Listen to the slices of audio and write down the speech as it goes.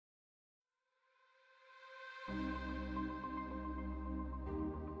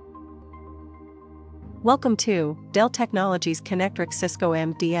Welcome to Dell Technologies Connectrix Cisco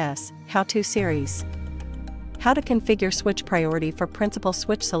MDS How-To Series. How to configure switch priority for principal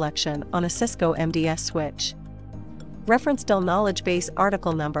switch selection on a Cisco MDS switch. Reference Dell Knowledge Base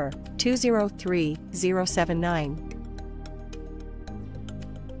article number 203079.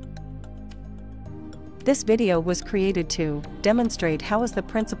 This video was created to demonstrate how is the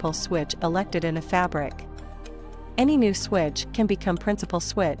principal switch elected in a fabric. Any new switch can become principal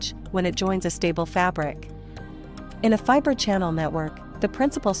switch when it joins a stable fabric. In a fiber channel network, the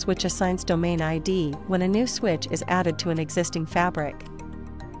principal switch assigns domain ID when a new switch is added to an existing fabric.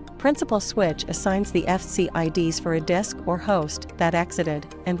 Principal switch assigns the fc-IDs for a disk or host that exited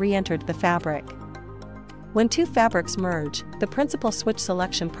and re-entered the fabric. When two fabrics merge, the principal switch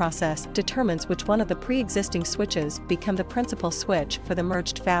selection process determines which one of the pre-existing switches become the principal switch for the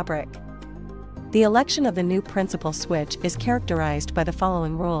merged fabric. The election of the new principal switch is characterized by the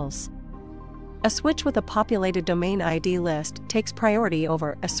following rules. A switch with a populated domain ID list takes priority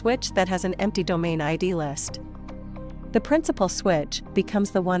over a switch that has an empty domain ID list. The principal switch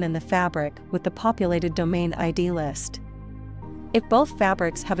becomes the one in the fabric with the populated domain ID list. If both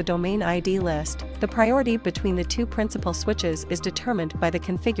fabrics have a domain ID list, the priority between the two principal switches is determined by the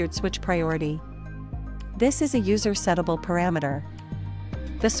configured switch priority. This is a user-settable parameter.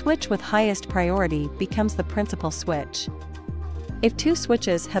 The switch with highest priority becomes the principal switch. If two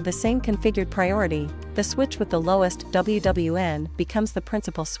switches have the same configured priority, the switch with the lowest WWN becomes the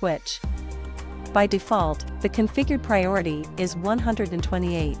principal switch. By default, the configured priority is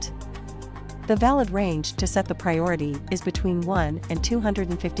 128. The valid range to set the priority is between 1 and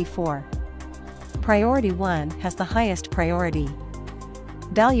 254. Priority 1 has the highest priority.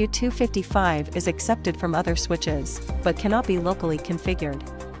 Value 255 is accepted from other switches, but cannot be locally configured.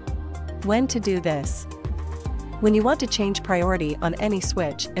 When to do this? When you want to change priority on any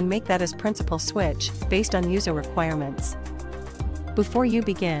switch and make that as principal switch based on user requirements. Before you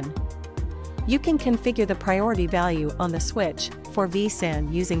begin, you can configure the priority value on the switch for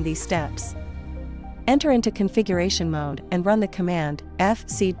vsan using these steps. Enter into configuration mode and run the command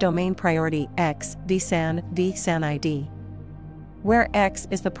fcdomain priority x vsan-id, where x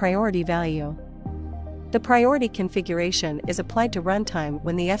is the priority value. The priority configuration is applied to runtime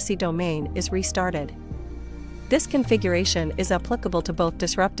when the fcdomain is restarted. This configuration is applicable to both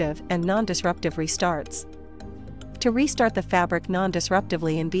disruptive and non-disruptive restarts. To restart the fabric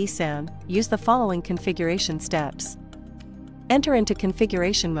non-disruptively in vsan, use the following configuration steps. Enter into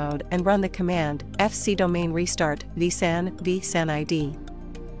configuration mode and run the command fcdomain restart vsan-id.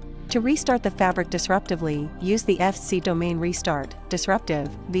 To restart the fabric disruptively, use the fcdomain restart disruptive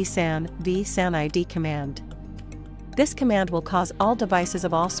vsan-id command. This command will cause all devices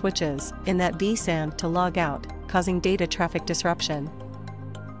of all switches in that vsan to log out, causing data traffic disruption.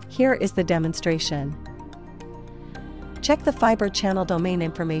 Here is the demonstration. Check the fiber channel domain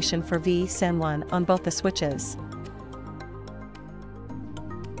information for vsan1 on both the switches.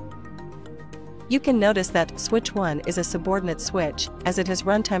 You can notice that switch 1 is a subordinate switch as it has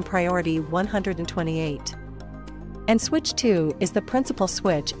runtime priority 128. And switch 2 is the principal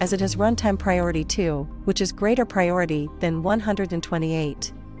switch as it has runtime priority 2, which is greater priority than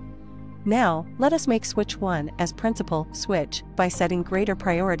 128. Now, let us make switch 1 as principal switch by setting greater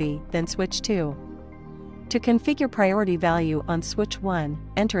priority than switch 2. To configure priority value on switch 1,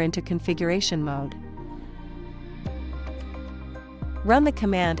 enter into configuration mode. Run the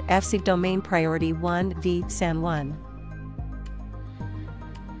command fcdomain priority 1 vsan1.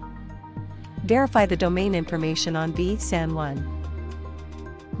 Verify the domain information on vsan1.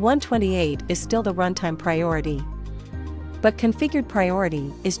 128 is still the runtime priority, but configured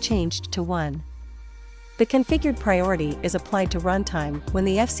priority is changed to 1. The configured priority is applied to runtime when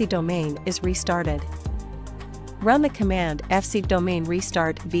the fcdomain is restarted. Run the command fcdomain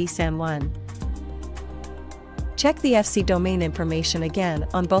restart vsan1. Check the fcdomain information again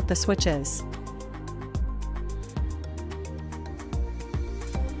on both the switches.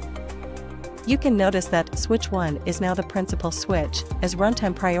 You can notice that switch 1 is now the principal switch as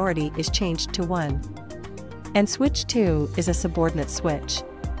runtime priority is changed to 1. And switch 2 is a subordinate switch.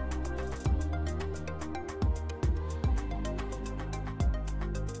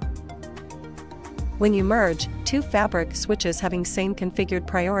 When you merge two fabric switches having same configured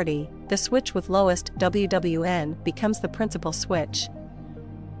priority, the switch with lowest WWN becomes the principal switch.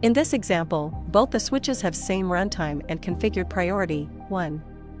 In this example, both the switches have same runtime and configured priority, 1.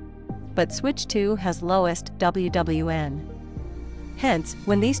 But switch 2 has lowest WWN. Hence,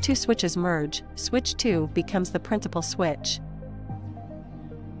 when these two switches merge, switch 2 becomes the principal switch.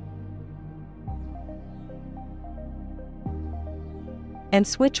 and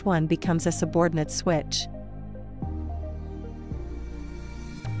switch 1 becomes a subordinate switch.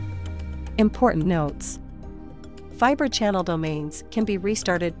 Important notes. Fiber channel domains can be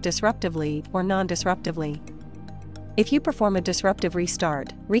restarted disruptively or non-disruptively. If you perform a disruptive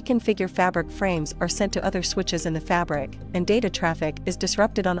restart, reconfigure fabric frames are sent to other switches in the fabric, and data traffic is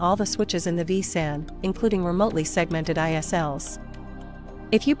disrupted on all the switches in the vSAN, including remotely segmented ISLs.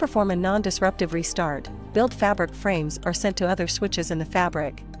 If you perform a non-disruptive restart, build fabric frames are sent to other switches in the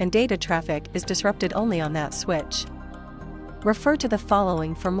fabric, and data traffic is disrupted only on that switch. Refer to the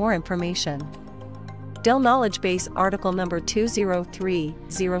following for more information. Dell Knowledge Base article number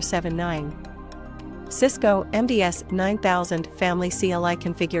 203079. Cisco MDS 9000 Family CLI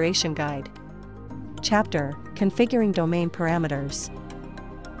Configuration Guide. Chapter: Configuring Domain Parameters.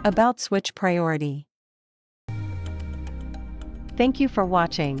 About switch priority. Thank you for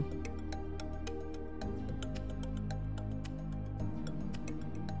watching.